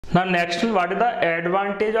Now next one, what is the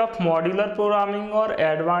advantage of modular programming or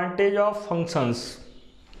advantage of functions?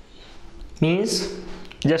 Means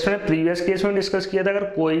जैसे मैंने previous case में discuss किया था, अगर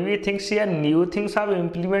कोई भी थिंग्स या न्यू थिंग्स आप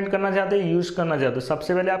इम्प्लीमेंट करना चाहते हो, यूज करना चाहते हो,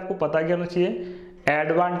 सबसे पहले आपको पता क्या होना चाहिए,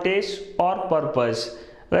 एडवांटेज और पर्पस।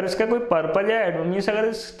 अगर इसका कोई पर्पज है, मीन्स अगर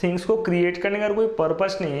इस थिंग्स को क्रिएट करने का कोई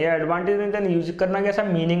पर्पस नहीं है, एडवांटेज नहीं, देन यूज करना कैसा,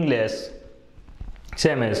 मीनिंगलेस।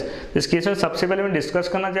 सेम एज इस केस में सबसे पहले मैं डिस्कस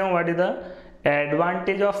करना चाहूँ what is the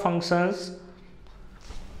advantage of functions.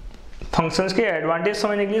 Functions के एडवांटेज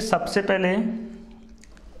समझने के लिए सबसे पहले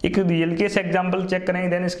एक रियल केस एग्जांपल चेक करेंगे,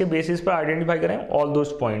 देन इसके बेसिस पर आइडेंटिफाई करें all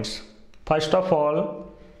those points. First of all,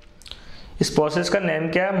 इस प्रोसेस का नेम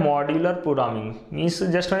क्या है, मॉड्यूलर प्रोग्रामिंग। मीन्स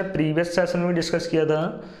जस्ट मैंने प्रीवियस सेशन में डिस्कस किया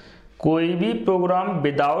था, कोई भी प्रोग्राम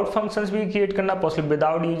विदाउट फंक्शंस भी क्रिएट करना possible,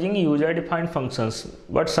 without using user defined functions.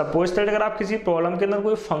 But suppose that अगर आप किसी प्रॉब्लम के अंदर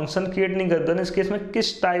कोई फंक्शन क्रिएट नहीं करते, तो इस केस में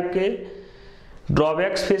किस टाइप के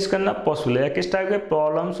ड्रॉबैक्स फेस करना पॉसिबल है, किस टाइप के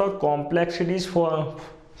प्रॉब्लम्स और कॉम्प्लेक्सिटीज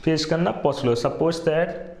फेस करना पॉसिबल है। सपोज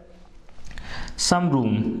दैट सम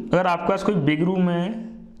रूम, अगर आपके पास कोई बिग रूम है,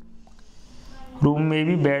 रूम में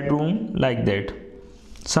भी bedroom like that,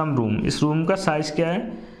 some room, इस रूम का साइज क्या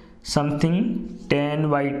है, समथिंग 10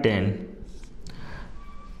 by 10,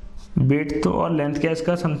 विड्थ तो और लेंथ क्या है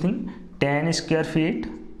इसका, something 10 square feet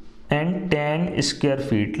and 10 square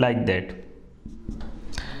feet like that.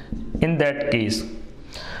 In that case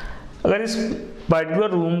अगर इस पर्टिकुलर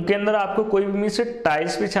रूम के अंदर आपको कोई भी मीन्स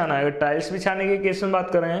टाइल्स बिछाना है, अगर टाइल्स बिछाने के केस में बात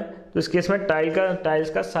कर रहे हैं, तो इस केस में टाइल्स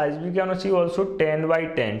का साइज भी क्या होना चाहिए, also 10 by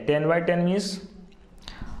 10। 10 by 10 means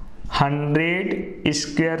 100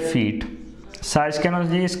 square feet. Size क्या होना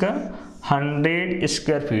चाहिए इसका, 100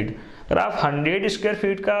 स्क्वायर फीट। अगर आप 100 स्क्वायर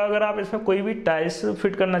फीट का अगर आप इसमें कोई भी टाइल्स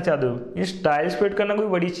फिट करना चाहते हो, इस टाइल्स फिट करना कोई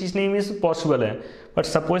बड़ी चीज़ नहीं, मीन्स पॉसिबल है। बट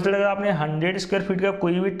सपोज दैट अगर आपने 100 स्क्वायर फीट का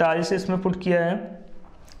कोई भी टाइल्स इसमें पुट किया है,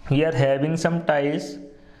 we are having some tiles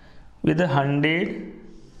with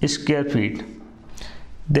 100 square feet,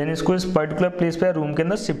 then इसको इस पर्टिकुलर प्लेस पे रूम के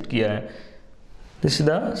अंदर शिफ्ट किया है, this is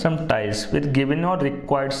the some tiles with given और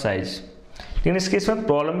रिक्वायर्ड साइज। लेकिन इस केस में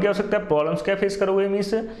प्रॉब्लम क्या हो सकता है, प्रॉब्लम्स क्या फेस करोगे,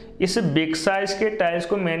 मीन्स इस बिग साइज के टाइल्स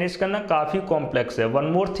को मैनेज करना काफ़ी कॉम्प्लेक्स है। वन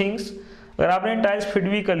मोर थिंग्स, अगर आपने टाइल्स फिट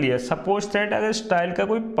भी कर लिया, सपोज दैट अगर इस टाइल का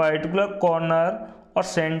कोई पर्टिकुलर कॉर्नर और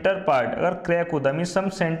सेंटर पार्ट अगर क्रैक होता है, मीन्स सम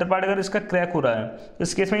सेंटर पार्ट अगर इसका क्रैक हो रहा है, तो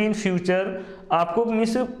इस केस में इन फ्यूचर आपको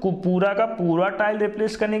मीन्स पूरा का पूरा टाइल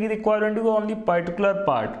रिप्लेस करने की रिक्वायरमेंट होगी, only particular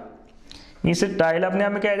part. Means tile अपने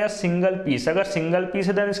आप में क्या है, सिंगल पीस। अगर सिंगल पीस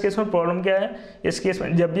है, तो इस केस में प्रॉब्लम क्या है, इस केस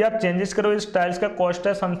में जब भी आप चेंजेस करो, इस टाइल्स का कॉस्ट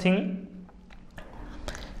है समथिंग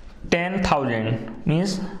 10,000,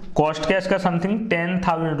 मीन्स कॉस्ट क्या है इसका, समथिंग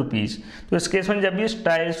 10,000 रुपीज़। तो इस केस में जब भी इस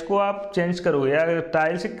टाइल्स को आप चेंज करोगे, या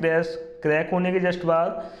टाइल्स क्रैक होने के जस्ट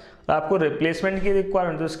बाद आपको रिप्लेसमेंट की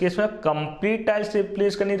रिक्वायरमेंट, तो इस केस में कंप्लीट टाइल्स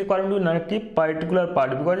रिप्लेस करने की रिक्वायरमेंट नॉट की पर्टिकुलर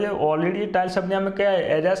पार्ट, बिकॉज ये ऑलरेडी टाइल्स अपने आप में क्या है,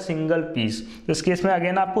 एज अ सिंगल पीस। तो इस केस में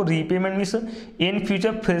अगेन आपको रीपेमेंट मीन्स इन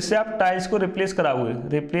फ्यूचर फिर से आप टाइल्स को रिप्लेस कराओगे,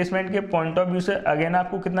 रिप्लेसमेंट के पॉइंट ऑफ व्यू से अगेन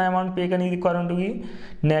आपको कितना अमाउंट पे करने की रिक्वायरमेंट होगी,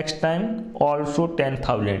 next time also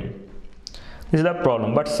 10,000। This is the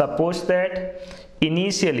problem. But suppose that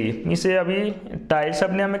initially means अभी टाइल्स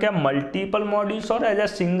अपने हमें क्या मल्टीपल मॉड्यूल्स और as a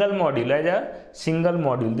single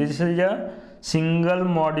module, this is a single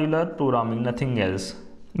modular programming, nothing else.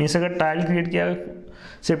 Means अगर टाइल क्रिएट किया,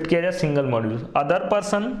 shift किया जाए single module, other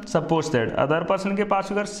person, suppose that other person के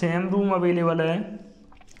पास अगर सेम रूम अवेलेबल है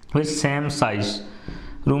विद सेम साइज,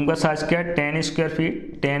 रूम का size क्या है 10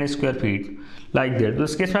 स्क्वायर फीट लाइक दैट। तो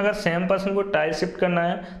इस केस में अगर सेम पर्सन को टाइल शिफ्ट करना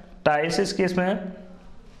है, टाइल्स इस केस में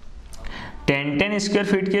 10 स्क्वायर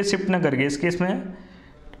फीट के शिफ्ट ना करके, इस केस में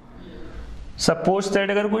सपोज दैट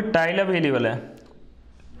अगर कोई टाइल अवेलेबल है,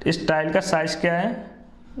 इस टाइल का साइज क्या है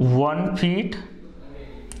 1 फीट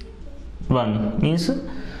 1, मीन्स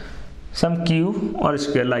सम क्यूब और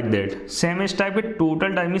स्क्वायर लाइक दैट। सेम इस टाइप के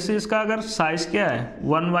टोटल टाइल मीन्स इसका अगर साइज क्या है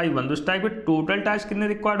 1 by 1, तो इस टाइप के टोटल टाइल्स कितने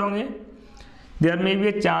रिक्वायर्ड होंगे, there may be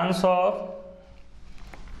a chance of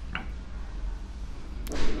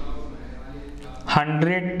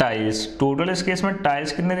 100 tiles total. इस केस में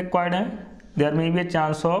टाइल्स कितने रिक्वायर्ड हैं, there may be a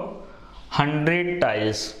chance of 100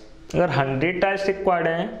 tiles. अगर 100 टाइल्स रिक्वायर्ड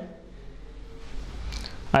हैं,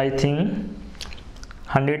 आई थिंक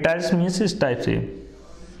 100 टाइल्स मीन्स इस टाइप से,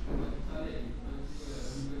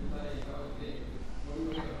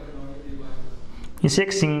 इसे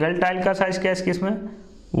एक सिंगल टाइल का साइज क्या है इस केस में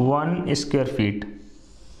 1 स्क्वायर फीट।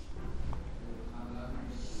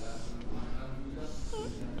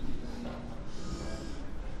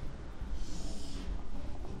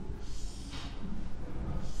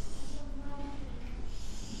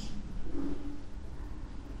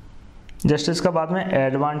 जस्ट इसका बाद में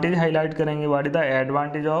एडवांटेज हाईलाइट करेंगे। What is the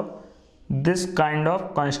advantage of this kind of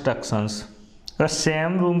constructions. अगर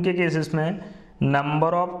सेम रूम के केसेस में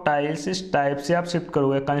नंबर ऑफ टाइल्स इस टाइप से आप शिफ्ट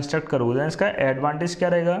करोगे, कंस्ट्रक्ट करोगे, तो इसका एडवांटेज क्या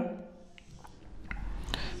रहेगा।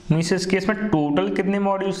 मीन्स इस केस में टोटल कितने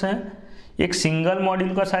मॉड्यूल्स हैं, एक सिंगल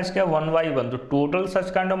मॉड्यूल का साइज क्या 1 by 1, तो total such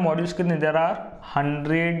kind of modules कितने, देयर आर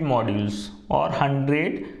 100 मॉड्यूल्स और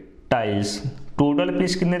 100 टाइल्स। टोटल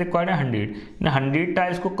पीस कितने रिक्वायर्ड है 100, 100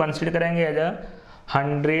 टाइल्स को कंसिडर करेंगे एज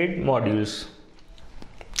 100 मॉड्यूल्स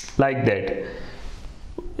लाइक दैट।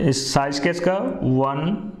 इस साइज के इसका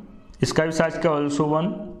 1, इसका भी साइज क्या ऑल्सो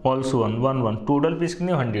 1, टोटल पीस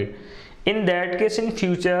कितने 100। In that case in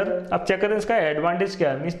future अब चेक करें इसका एडवांटेज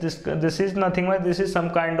क्या है। Means this is nothing but this is some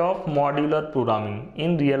kind of modular programming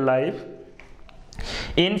in real life.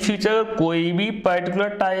 In future कोई भी पर्टिकुलर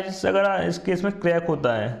टाइल्स अगर इस केस में क्रैक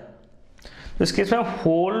होता है तो इस केस में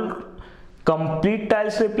होल कंप्लीट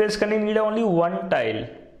टाइल्स रिप्लेस करने need only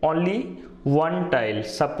one tile.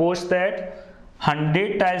 Suppose that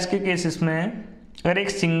 100 tiles के केसेस में अगर एक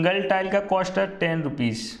सिंगल टाइल का कॉस्ट है 10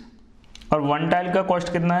 रुपीज और 1 टाइल का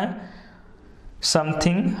कॉस्ट कितना है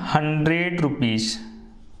समथिंग 100 रुपीज,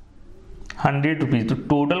 तो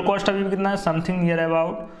टोटल कॉस्ट अभी कितना है something near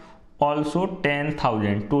about also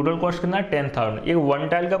 10,000। Total cost कितना है 10,000। एक 1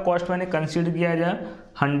 टाइल का कॉस्ट मैंने कंसिडर किया जाए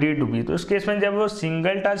 100 रुपीज। तो इस केस में जब वो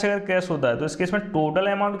सिंगल टाइल से अगर कैश होता है तो इस केस में टोटल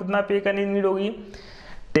अमाउंट कितना पे करनी नीड होगी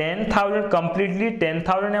 10,000 कंप्लीटली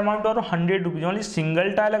 10,000 अमाउंट और 100 रुपीज। ओनली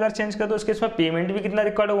सिंगल टाइल अगर चेंज कर तो इसके इसमें पेमेंट भी कितना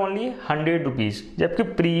रिक्वायर्ड होगा ओनली 100 रुपीज। जबकि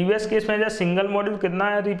प्रीवियस केस में जब सिंगल मॉड्यूल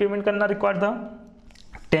कितना रीपेमेंट करना रिक्वायर्ड था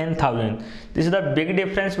 10,000। This is the big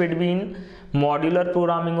difference between modular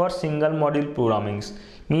programming और single module programming.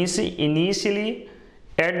 Means initially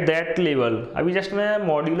at that level, अभी जस्ट मैं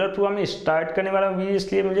मॉड्यूलर प्रोग्रामिंग स्टार्ट करने वाला हूँ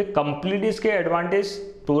इसलिए मुझे कंप्लीट इसके एडवांटेज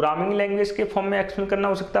प्रोग्रामिंग लैंग्वेज के फॉर्म में एक्सप्लेन करना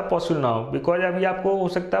हो सकता है पॉसिबल ना हो, बिकॉज अभी आपको हो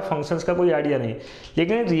सकता है फंक्शंस का कोई आइडिया नहीं,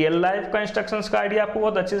 लेकिन रियल लाइफ का इंस्ट्रक्शंस का आइडिया आपको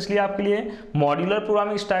बहुत अच्छे, इसलिए आपके लिए मॉड्यूलर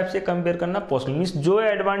प्रोग्रामिंग इस टाइप से कंपेयर करना पॉसिबल। मीन्स जो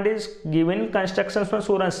एडवांटेज गिवन कंस्ट्रक्शंस में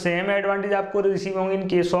सो रहे हैं सेम एडवांटेज आपको रिसीव होंगे in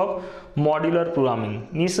case of modular programming.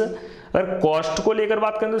 Means अगर कॉस्ट को लेकर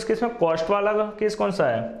बात करें तो इस केस में कॉस्ट वाला केस कौन सा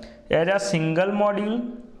है एज अ सिंगल मॉड्यूल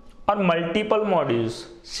और multiple modules,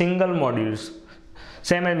 single modules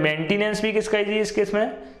same है। मेंटेनेंस भी किसका है इस केस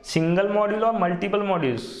में सिंगल मॉड्यूल और multiple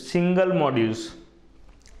modules, single modules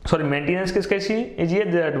sorry maintenance किसका इजी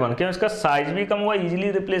दैट वन, क्यों इसका साइज भी कम हुआ,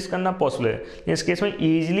 इजीली रिप्लेस करना पॉसिबल है। इस केस में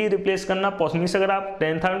इजीली रिप्लेस करना पॉसिबल, मीन्स अगर आप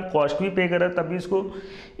 10,000 कॉस्ट भी पे कर रहे हैं तभी इसको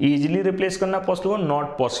इजीली रिप्लेस करना पॉसिबल हो,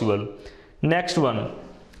 not possible. Next one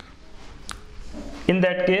in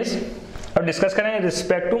that case अब डिस्कस करेंगे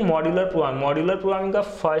respect to modular programming. Modular programming का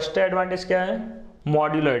फर्स्ट एडवांटेज क्या है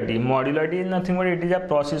modularity. Modularity is nothing but it is a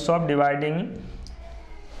process of dividing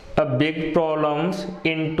a big problems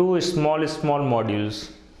into small modules,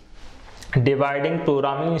 dividing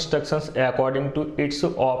programming instructions according to its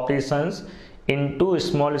operations into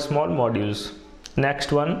small modules.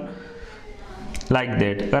 Next one like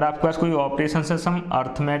that, अगर आपके पास कोई operations है सम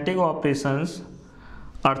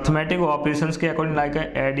arithmetic operations के according like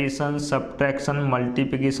addition, subtraction,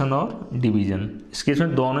 multiplication और division. इस case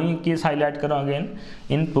में दोनों ही case highlight करो again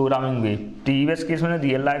in programming way. Previous case मैंने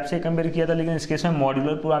रियल लाइफ से कंपेयर किया था, लेकिन इस केस में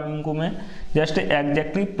मॉड्यूलर प्रोग्रामिंग को मैं जस्ट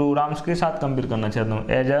एग्जैक्टली प्रोग्राम्स के साथ कंपेयर करना चाहता हूँ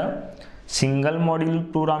as a single module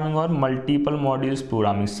programming और multiple modules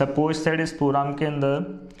programming. Suppose that इस प्रोग्राम के अंदर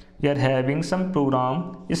we are having some programme,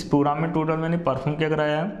 इस प्रोग्राम में टोटल मैंने परफॉर्म क्या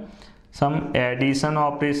कराया सम addition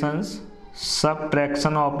operations,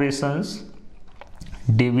 subtraction operations,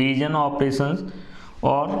 division operations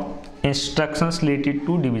और instructions related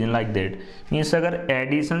to division like that. Means अगर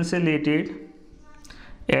एडिशन से रिलेटेड,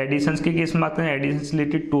 एडिशंस के केस में बात करें, एडिशन से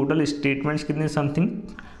रिलेटेड टोटल स्टेटमेंट्स कितने something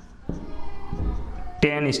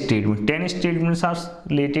 10 statements are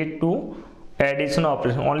related to addition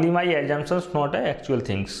operation. Only my assumptions, not actual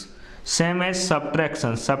things. Same as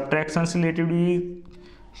subtraction से related भी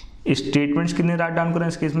statements कितने राइट डाउन करें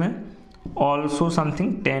इस केस में also something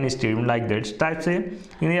 10 statement like that। इस टाइप से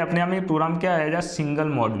ये अपने आप में प्रोग्राम क्या है as single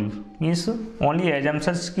module, means only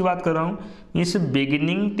assumptions की बात कर रहा हूँ। मीन्स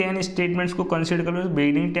बिगिनिंग 10 स्टेटमेंट्स को कंसिडर करो,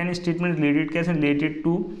 बिगिनिंग 10 स्टेटमेंट रिलेटेड कैसे रिलेटेड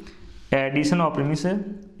टू एडिशन ऑपरेशन से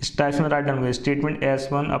इस टाइप में राइट डाउन करें statement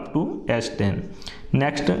S1 up to S10,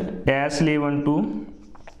 next S11 to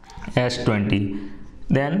S20,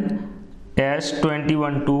 then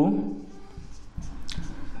S21 to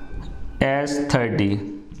S30,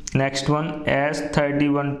 next one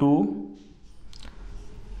S31 to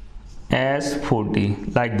S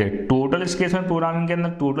 40 like that. Total इस case में programming के अंदर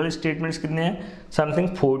total statements कितने हैं, something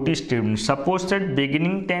 40 statements. Suppose that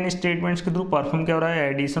beginning 10 statements के through perform क्या हो रहा है,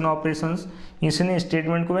 एडिशन ऑपरेशंस। इसने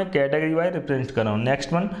स्टेटमेंट को मैं कैटेगरी वाइज रिप्रेजेंट कर रहा हूँ।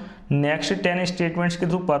 नेक्स्ट वन, नेक्स्ट 10 स्टेटमेंट्स के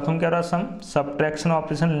थ्रू परफॉर्म क्या हो रहा है, सम subtraction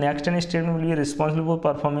operation. Next 10 statement will be responsible for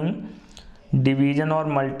performing division और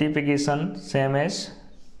multiplication same as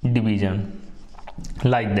division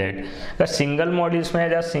like that. अगर सिंगल मॉड्यूल्स में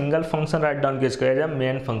as single function write down किया इसको as a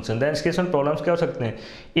main function, then इसके इसमें प्रॉब्लम्स क्या हो सकते हैं,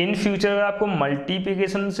 इन फ्यूचर अगर आपको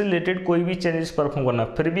मल्टीप्लिकेशन से रिलेटेड कोई भी चेंजेस परफॉर्म करना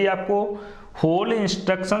फिर भी आपको होल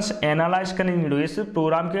इंस्ट्रक्शंस एनालाइज करनी नीड होगी। इस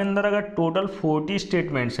प्रोग्राम के अंदर अगर टोटल 40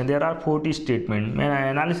 स्टेटमेंट्स हैं, देयर आर 40 स्टेटमेंट, मैं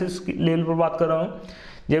एनालिसिस लेवल पर बात कर रहा हूँ।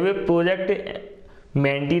 जब ये प्रोजेक्ट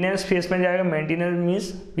मेंटेनेंस फेज में जाएगा, maintenance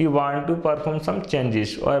means we want to perform some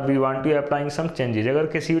changes और we want to applying some changes. अगर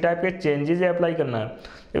किसी भी टाइप के चेंजेस अप्लाई करना है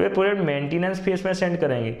तो ये प्रोजेक्ट मेंटेनेंस फेज में सेंड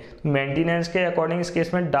करेंगे। मेंटेनेंस के अकॉर्डिंग इस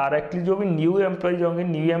केस में डायरेक्टली जो भी न्यू एम्प्लॉयज होंगे,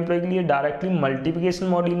 न्यू एम्प्लॉय के लिए डायरेक्टली मल्टीप्लिकेशन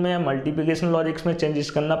मॉड्यूल में या मल्टीप्लिकेशन लॉजिक्स में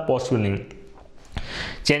चेंजेस करना पॉसिबल नहीं।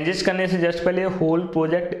 चेंजेस करने से जस्ट पहले होल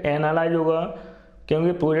प्रोजेक्ट एनालाइज होगा,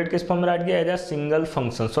 क्योंकि प्रोजेक्ट किस फॉर्म में राइट किया एज अ सिंगल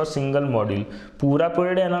फंक्शन और सिंगल मॉड्यूल। पूरा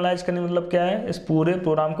प्रोजेक्ट एनालाइज करने मतलब क्या है, इस पूरे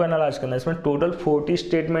प्रोग्राम को एनालाइज करना है। इसमें टोटल 40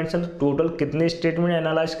 स्टेटमेंट्स हैं, तो टोटल कितने स्टेटमेंट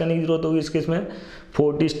एनालाइज करने की जरूरत होगी इसके, इसमें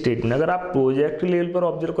 40 स्टेटमेंट। अगर आप प्रोजेक्ट लेवल पर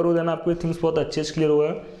ऑब्जर्व करोगे देन आपको थिंग्स बहुत अच्छे से क्लियर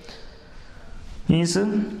होगा। मीन्स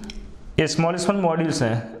स्मॉल मॉड्यूल्स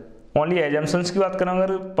हैं, ओनली एजम्पशंस की बात करें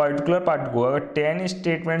अगर पर्टिकुलर पार्ट को, अगर 10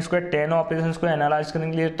 स्टेटमेंट्स को 10 ऑपरेशंस को एनालाइज करने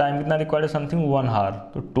के लिए टाइम कितना रिक्वायर्ड है, समथिंग 1 आवर।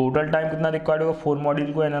 तो टोटल टाइम कितना रिक्वायर्ड होगा 4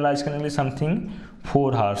 मॉड्यूल को एनालाइज करने के लिए, समथिंग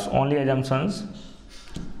 4 आवर्स। ओनली एजम्पशंस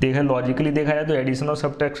देखा लॉजिकली देखा जाए तो एडिशन और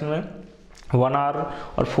सब्ट्रैक्शन में 1 आवर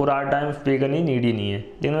और 4 आवर टाइम पे करनी नीड ही नहीं है,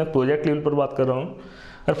 लेकिन मैं प्रोजेक्ट लेवल पर बात कर रहा हूँ।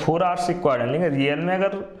 अगर 4 आवर्स रिक्वायर्ड है, लेकिन रियल में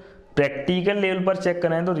अगर प्रैक्टिकल लेवल पर चेक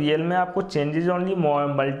करें तो रियल में आपको चेंजेस ओनली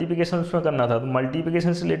मल्टीप्लिकेशन में करना था। तो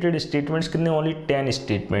मल्टीप्लिकेशन से रिलेटेड स्टेटमेंट्स कितने, ओनली 10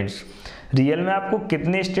 स्टेटमेंट्स। रियल में आपको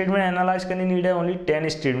कितने स्टेटमेंट एनालाइज करनी नीड है, ओनली 10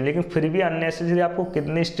 स्टेटमेंट, लेकिन फिर भी अननेसेसरी आपको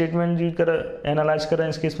कितने स्टेटमेंट रीड कर एनालाइज कर रहे हैं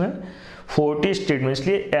इसके, इसमें 40 स्टेटमेंट।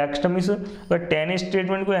 इसलिए एक्स्ट्रा मीन्स अगर 10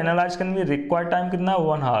 स्टेटमेंट को एनालाइज करने में रिक्वायर्ड टाइम कितना,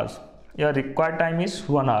 1 आवर्स, या रिक्वायर्ड टाइम इज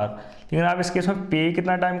 1 आवर। लेकिन आप इसके इसमें पे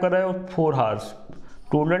कितना टाइम कर रहे हो, 4 आवर्स।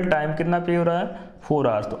 टोटल टाइम कितना पे हो रहा है, 4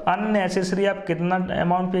 आवर्स। तो अननेसेसरी आप कितना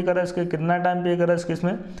अमाउंट पे कर रहे हैं इसके, कितना टाइम पे कर रहे हैं इसके,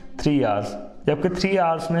 इसमें 3 आवर्स, जबकि 3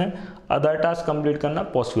 आवर्स में अदर टास्क कंप्लीट करना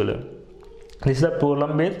पॉसिबल है। This is the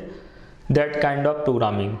problem with that kind of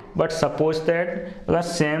programming. But suppose that अगर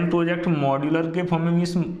सेम प्रोजेक्ट मॉड्यूलर के फॉर्म में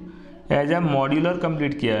means as a modular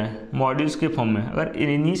complete किया है, मॉड्यूल्स के फॉर्म में, अगर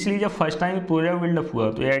इनिशियली जब फर्स्ट टाइम प्रोजेक्ट बिल्डअप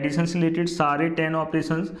हुआ तो एडिशन से रिलेटेड सारे 10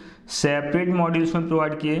 ऑपरेशंस सेपरेट मॉड्यूल्स में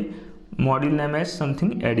प्रोवाइड किए। मॉड्यूल नेम है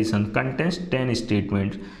something addition, contents 10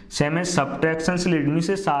 statement. Same है सब्ट्रैक्शन से रिलेटेड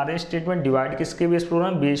से सारे स्टेटमेंट डिवाइड किसके base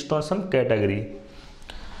programme, based on some category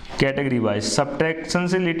wise. Subtraction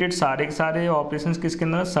से रिलेटेड सारे के सारे ऑपरेशंस किसके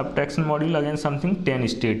अंदर, subtraction module again something 10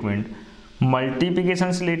 statement.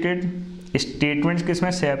 Multiplication से रिलेटेड स्टेटमेंट्स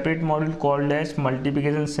किसमें, separate module called as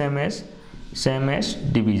multiplication same as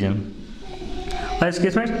division. और इसके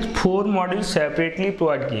इसमें 4 मॉड्यूल सेपरेटली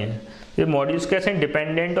प्रोवाइड किए हैं। ये मॉड्यूल्स कैसे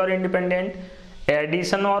डिपेंडेंट और इंडिपेंडेंट,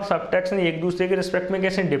 एडिशन और सब्ट्रैक्शन एक दूसरे के रिस्पेक्ट में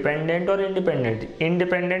कैसे डिपेंडेंट और इंडिपेंडेंट।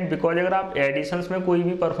 इंडिपेंडेंट बिकॉज अगर आप एडिशंस में कोई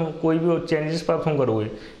भी चेंजेस परफॉर्म करोगे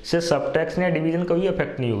इससे सब्ट्रैक्शन या डिवीजन का भी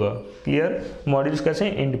इफेक्ट नहीं होगा। क्लियर, मॉड्यूल्स कैसे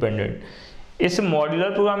इंडिपेंडेंट। इस मॉड्यूलर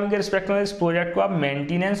प्रोग्रामिंग के रिस्पेक्ट में इस प्रोजेक्ट को आप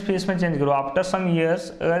मेंटेनेंस फेज में चेंज करो। आफ्टर सम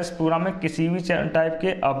ईयर्स अगर इस प्रोग्राम में किसी भी टाइप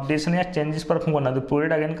के अपडेशन या चेंजेस परफॉर्म करना तो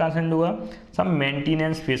प्रोजेक्ट अगेन कहाँ सेंड होगा, सम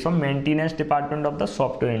मेंटेनेंस फेज और maintenance department of the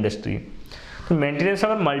software industry. तो मेंटेनेंस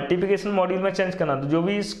अगर मल्टीप्लिकेशन मॉड्यूल में चेंज करना तो जो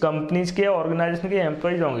भी इस कंपनीज के ऑर्गेनाइजेशन के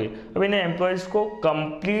एम्प्लॉयज होंगे, अब इन एम्प्लॉयज को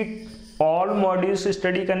कंप्लीट ऑल मॉड्यूल्स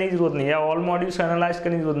स्टडी करने की जरूरत नहीं है, ऑल मॉड्यूल्स एनालाइज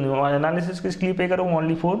करने की जरूरत नहीं है। एनालिसिस किसके लिए पे करो,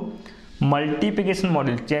 only for multiplication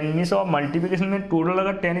module. Changes और मल्टीप्लिकेशन में टोटल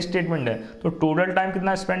अगर 10 स्टेटमेंट है तो टोटल टाइम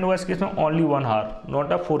कितना स्पेंड होगा इस केस में, ओनली 1 आवर,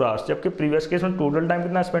 नॉट 4 आवर्स, जबकि प्रीवियस केस में टोटल टाइम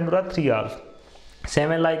कितना स्पेंड हो रहा है, 3 आवर्स।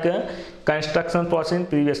 सेम है like construction process in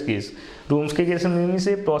previous case. Rooms के केस में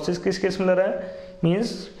से प्रोसेस किस केस में लग रहा है,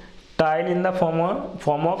 means tile in the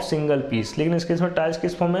form of single piece, लेकिन इस केस में टाइल्स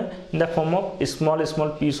किस फॉर्म है, in the form of small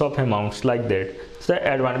piece of amounts like that. So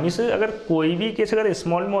advantage means अगर कोई भी केस अगर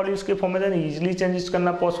स्मॉल मॉड्यूल्स के फॉर्म में देन ईजिली चेंजेस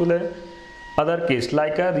करना पॉसिबल है। Other case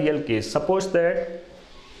like a real case, suppose that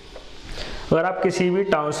अगर आप किसी भी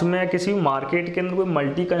टाउन्स में किसी भी मार्केट के अंदर कोई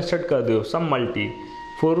मल्टी कंस्ट्रक्ट कर दो, सम multi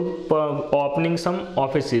for opening some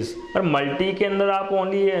offices, और मल्टी के अंदर आप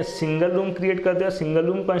ओनली सिंगल रूम क्रिएट कर दो, सिंगल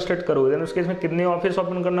रूम कंस्ट्रक्ट करोगे देन उसके इसमें कितने ऑफिस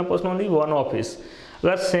ओपन करना पॉसिबल, ओनली 1 ऑफिस।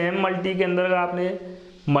 अगर सेम मल्टी के अंदर अगर आपने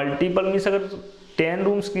मल्टीपल मीन्स अगर 10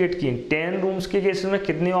 रूम्स क्रिएट किए, 10 रूम्स के केसेस में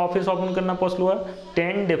कितने ऑफिस ओपन करना पॉसिबल हुआ,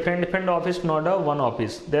 10 different office, not a one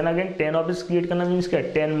office. Then again 10 office create करना मीन्स क्या,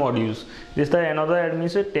 10 मॉड्यूल्स। जिस तरह अनदर एडमिन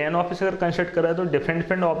से 10 ऑफिस अगर कंस्ट्रक्ट कर रहा है तो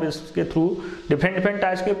डिफरेंट ऑफिस के थ्रू डिफरेंट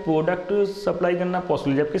टाइप्स के प्रोडक्ट सप्लाई करना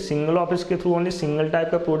पॉसिबल, जबकि सिंगल ऑफिस के थ्रू ओनली सिंगल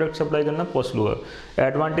टाइप का प्रोडक्ट सप्लाई करना पॉसिबल हुआ।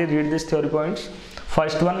 Advantage, read this theory points.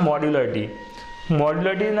 First one, modularity.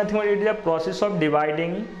 Modularity is nothing but it is a process of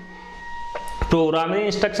dividing programming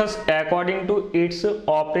instructions according to its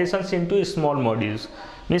operations into small modules।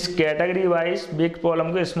 Means category wise big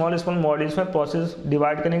problem को small modules में process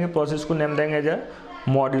divide करने के process को name देंगे as a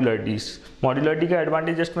मॉड्यूलरिटीज। Modularity का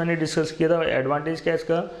advantage just मैंने discuss किया था। एडवांटेज क्या है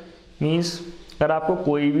इसका, मीन्स अगर आपको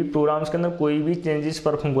कोई भी प्रोग्राम्स के अंदर कोई भी चेंजेस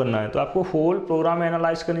परफॉर्म करना है तो आपको होल प्रोग्राम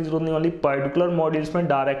एनालाइज करने की जरूरत नहीं, वाली पर्टिकुलर मॉड्यूल्स में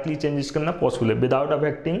डायरेक्टली चेंजेस करना पॉसिबल है विदाउट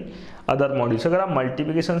अफेक्टिंग अदर मॉड्यूल्स। अगर आप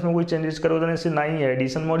मल्टीप्लिकेशन में कोई चेंजेस करोगे तो इससे ना ही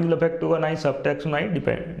एडिशन मॉड्यूल अफेक्ट होगा, ना ही सबट्रैक्शन, ना ही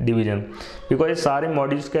डिवीजन, बिकॉज ये सारे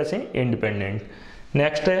मॉड्यूल्स कैसे इंडिपेंडेंट।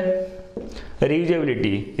 नेक्स्ट है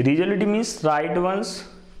reusability. Reusability means right once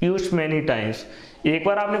use many times. एक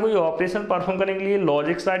बार आपने कोई ऑपरेशन परफॉर्म करने के लिए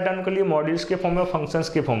लॉजिक्स राइट डाउन कर लिए मॉड्यूल्स के फॉर्म में, फंक्शंस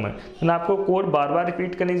के फॉर्म में, तो आपको कोड बार बार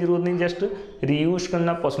रिपीट करने की जरूरत नहीं, जस्ट रीयूज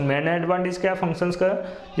करना पॉसिबल। मेन एडवांटेज क्या है फंक्शंस का,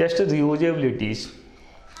 जस्ट रीयूजेबिलिटीज।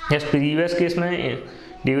 जस्ट प्रीवियस केस में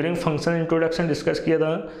ड्यूरिंग फंक्शन इंट्रोडक्शन डिस्कस किया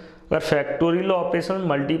था, अगर फैक्टोरियल ऑपरेशन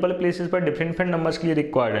मल्टीपल प्लेसेस पर डिफरेंट नंबर्स के लिए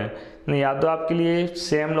रिक्वायर्ड है, या तो आपके लिए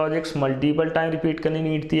same logics multiple time repeat करनी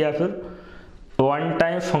नीड थी, या फिर वन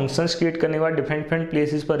टाइम फंक्शंस क्रिएट करने के बाद डिफरेंट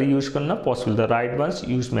प्लेसेस पर यूज करना पॉसिबल था, right once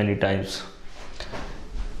use many times.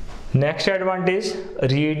 Next advantage,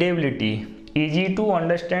 readability, easy to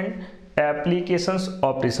understand applications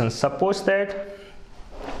operations. Suppose that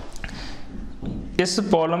इस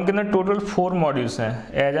प्रॉब्लम के अंदर टोटल 4 मॉड्यूल्स हैं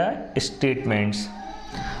एज अ स्टेटमेंट्स।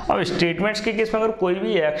 अब स्टेटमेंट्स के केस में अगर कोई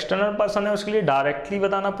भी एक्सटर्नल पर्सन है उसके लिए डायरेक्टली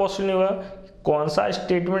बताना पॉसिबल नहीं होगा कौन सा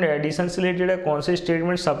स्टेटमेंट एडिशन से रिलेटेड है, कौन से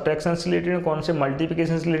स्टेटमेंट सब्ट्रैक्शन से रिलेटेड है, कौन से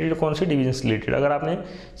मल्टीप्लिकेशन से रिलेटेड है, कौन से डिवीजन से रिलेटेड। अगर आपने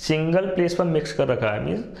सिंगल प्लेस पर मिक्स कर रखा है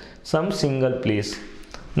मीन्स सम सिंगल प्लेस,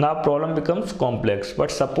 ना problem becomes complex. But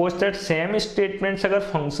suppose that same statements अगर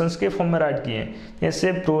फंक्शंस के फॉर्म में राइट किए हैं,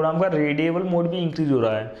 इससे प्रोग्राम का रीडेबल मोड भी इंक्रीज हो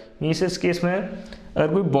रहा है। मीन्स इस केस में अगर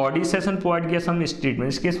कोई बॉडी सेशन प्रोवाइड किया सम स्टेटमेंट,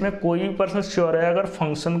 इस केस में कोई भी पर्सन श्योर है अगर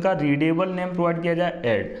फंक्शन का रीडेबल नेम प्रोवाइड किया जाए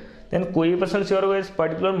ऐड, देन कोई भी पर्सन श्योर होगा इस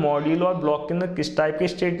पर्टिकुलर मॉड्यूल और ब्लॉक के अंदर किस टाइप के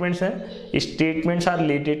स्टेटमेंट्स हैं। Statements are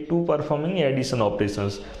related to performing addition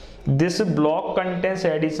operations. This block contains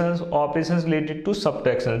addition operations related to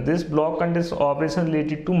subtraction, this block contains operation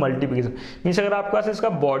related to multiplication. Means अगर आपके पास इसका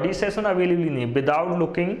बॉडी सेशन अवेलेबल नहीं है विदाउट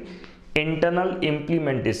लुकिंग इंटरनल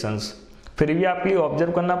इम्प्लीमेंटेशंस, फिर भी आपके लिए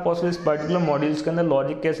ऑब्जर्व करना पॉसिबल इस पर्टिकुलर मॉड्यूल्स के अंदर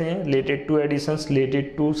लॉजिक कैसे हैं, related to addition,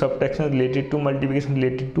 related to subtraction, related to multiplication,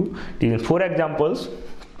 related to division. For examples,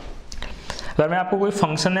 अगर मैं आपको कोई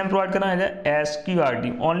फंक्शन नेम प्रोवाइड करना है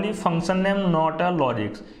SQRT, only function name not a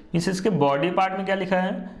logics, means इसके बॉडी पार्ट में क्या लिखा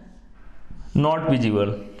है, not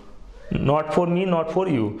visible, not for me, not for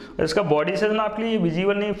you. इसका बॉडी सेशन आपके लिए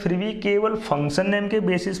विजिबल नहीं, फिर भी केवल फंक्शन नेम के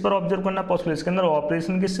बेसिस पर ऑब्जर्व करना पॉसिबल। इसके अंदर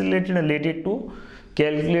ऑपरेशन किससे रिलेटेड है, related to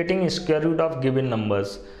calculating square root of given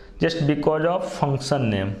numbers just because of function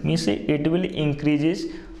name, means it will increases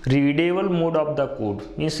readable mode of the code.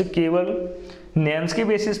 Means केवल नेम्स के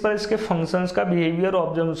basis पर इसके फंक्शंस का बिहेवियर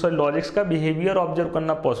ऑब्जर्व, लॉजिक्स का behaviour observe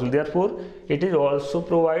करना possible. Therefore it is also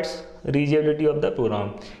provides रीजेबिलिटी of the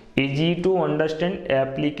programme, easy to understand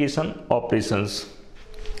application operations.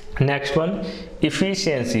 Next one,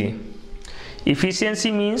 efficiency.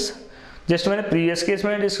 Efficiency means just मैंने previous case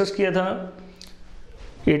में discuss किया था,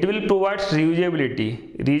 it will provide reusability.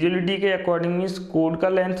 Reusability के according means code का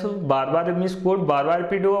length बार बार means code बार बार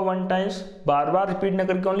repeat होगा one times, बार बार repeat न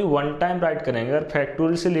करके only one time right करेंगे। अगर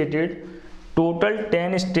फैक्टोरियल से रिलेटेड टोटल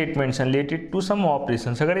 10 स्टेटमेंट्स हैं रिलेटेड टू सम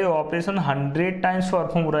ऑपरेशन, अगर ये ऑपरेशन 100 टाइम्स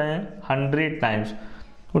परफॉर्म हो रहे हैं, 100 टाइम्स,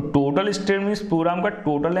 तो टोटल स्टेटमेंट मीन्स प्रोग्राम का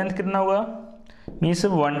टोटल लेंथ कितना होगा, means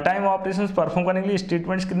one time operation perform करने के लिए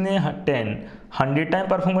स्टेटमेंट्स कितने हैं 10, 100 टाइम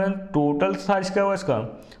परफॉर्म करें, टोटल साइज क्या होगा इसका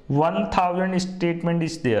 1000 statement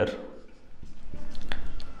is there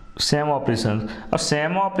same operation. और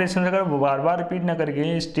सेम ऑपरेशन अगर बार बार रिपीट ना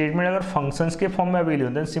करके स्टेटमेंट अगर फंक्शंस के फॉर्म में अवेलेबल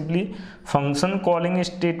होते हैं, simply function calling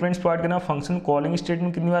statements provide करना। फंक्शन कॉलिंग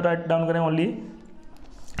स्टेटमेंट कितनी बार राइट डाउन करें, ओनली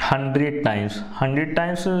 100 टाइम्स। 100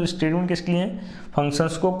 टाइम्स स्टेटमेंट किसके लिए,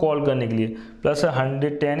 फंक्शंस को कॉल करने के लिए, प्लस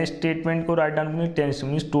 110 स्टेटमेंट को राइट डाउन करने के लिए 10,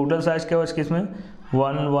 मीन्स टोटल साइज क्या हुआ इस केस में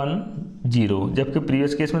 110, जबकि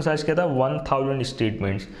प्रीवियस केस में साइज क्या था 1000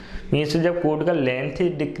 स्टेटमेंट्स। मीन्स जब कोड का लेंथ ही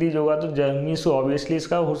डिक्रीज होगा तो मीन्स ऑब्वियसली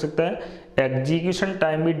इसका हो सकता है एग्जीक्यूशन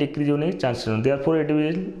टाइम भी डिक्रीज होने के चांसेस होते हैं। Therefore it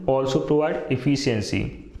will also provide efficiency.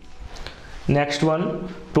 Next one,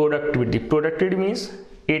 productivity. Productivity means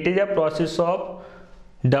it is a process of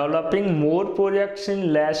developing more projects in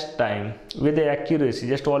less time with accuracy,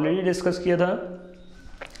 just already discuss किया था।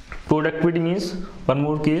 Productivity means one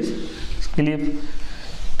more case, इसके लिए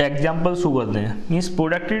example show करते हैं। Means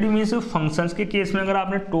productivity means functions के case में अगर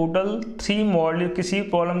आपने टोटल 3 मॉड्यूल, किसी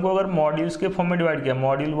प्रॉब्लम को अगर मॉड्यूल्स के फॉर्म में डिवाइड किया,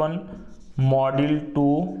 मॉड्यूल 1, मॉड्यूल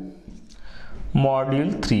 2,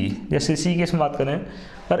 मॉड्यूल 3, जैसे इसी केस में बात करें,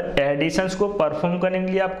 पर एडिशंस को परफॉर्म करने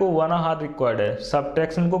के लिए आपको 1 आवर रिक्वायर्ड है,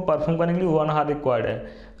 सब्ट्रैक्शन को परफॉर्म करने के लिए 1 आवर रिक्वायर्ड है।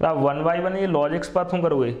 अगर आप 1 बाई 1 ये लॉजिक्स परफॉर्म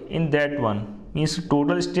करोगे in that one, means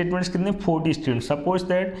total statements कितने 40 statement, suppose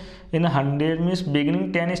that in 100 means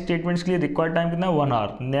beginning 10 statements के लिए रिक्वायर्ड टाइम कितना 1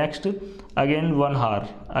 our, next again 1 our,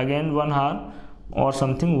 again 1 our और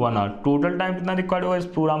समथिंग 1 आवर, टोटल टाइम कितना रिक्वायर्ड होगा इस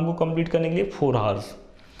प्रोग्राम को कंप्लीट करने के लिए 4 आवर्स।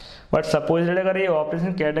 बट सपोज दैट अगर ये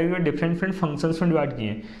ऑपरेशन कैटेगरी में डिफरेंट फंक्शंस में डिवाइड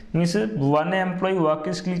किए, means 1 employ work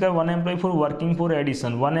is click, 1 employ for working for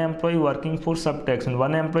addition, 1 employ working for subtraction,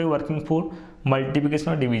 1 employ working for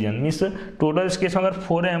multiplication और डिवीजन। मीन्स टोटल इस केस में अगर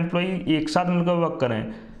 4 employ एक साथ मिलकर वर्क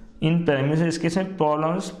करें इन मीन्स इस केस में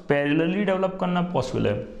प्रॉब्लम्स पैरेलली डेवलप करना पॉसिबल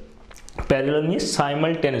है। Parallel means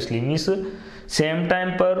simultaneously, means same time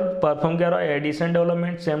पर परफॉर्म कर रहा है एडिशन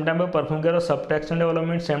डेवलपमेंट, सेम टाइम पर परफॉर्म कर रहा है सब्ट्रैक्शन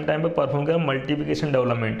डेवलपमेंट, सेम टाइम पर परफॉर्म कर रहा है मल्टीप्लिकेशन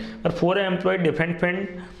डेवलपमेंट। और 4 एम्प्लॉय डिफरेंट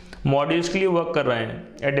मॉड्यूल्स के लिए वर्क कर रहे हैं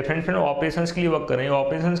या डिफरेंट ऑपरेशंस के लिए वर्क कर रहे हैं।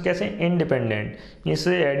 ऑपरेशंस कैसे इंडिपेंडेंट, मीन्स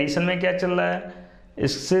एडिशन में क्या चल रहा है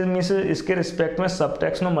इससे, मीन्स इसके रिस्पेक्ट में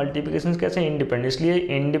सब्ट्रैक्शन और मल्टीप्लिकेशन कैसे इंडिपेंडेंट, इसलिए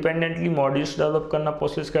इंडिपेंडेंटली मॉड्यूल्स डेवलप करना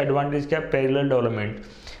पॉसिबल। इसका एडवांटेज क्या है, पैरेलल डेवलपमेंट।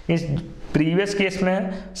 इस प्रीवियस केस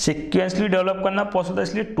में सिक्वेंसली डेवलप करना पॉसिबल था,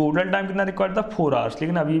 इसलिए टोटल टाइम कितना रिक्वायर्ड था 4 आवर्स,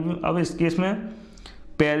 लेकिन अब इस केस में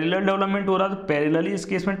पैरेलल डेवलपमेंट हो रहा है, तो पैरेलली इस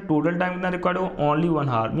केस में टोटल टाइम कितना रिक्वायर्ड हो only 1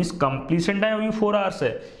 our, means completion time अभी 4 आवर्स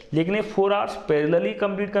है, लेकिन ये 4 आवर्स पैरेलली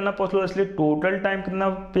कंप्लीट करना पॉसिबल, इसलिए टोटल टाइम कितना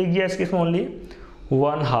पे गया इस केस में only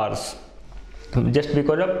 1 hours, just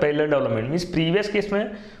because of parallel development. Means previous case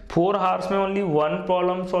में 4 आवर्स में ओनली 1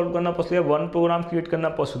 प्रॉब्लम सॉल्व करना पॉसिबल है, 1 प्रोग्राम क्रिएट करना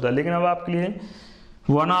पॉसिबल है, लेकिन अब आपके लिए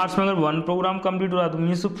 1 आवर्स में अगर 1 प्रोग्राम कंप्लीट हो रहा है तो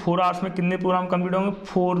मीन्स 4 आवर्स में कितने प्रोग्राम कंप्लीट होंगे,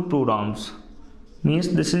 4 programmes. Means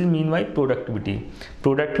this is mean by productivity.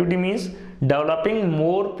 Productivity means developing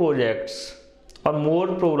more projects और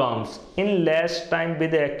मोर programmes in less time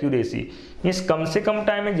with accuracy, means कम से कम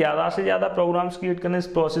टाइम में ज़्यादा से ज़्यादा प्रोग्राम्स क्रिएट करने, इस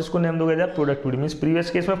प्रोसेस को नेम दोगे जाए प्रोडक्टिविटी। मीन्स प्रीवियस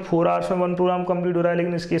केस में 4 आवर्स में 1 प्रोग्राम कंप्लीट हो रहा है,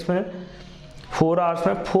 लेकिन इस केस में 4 आवर्स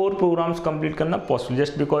में 4 प्रोग्राम्स कंप्लीट करना possible,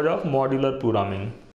 just because of modular programming.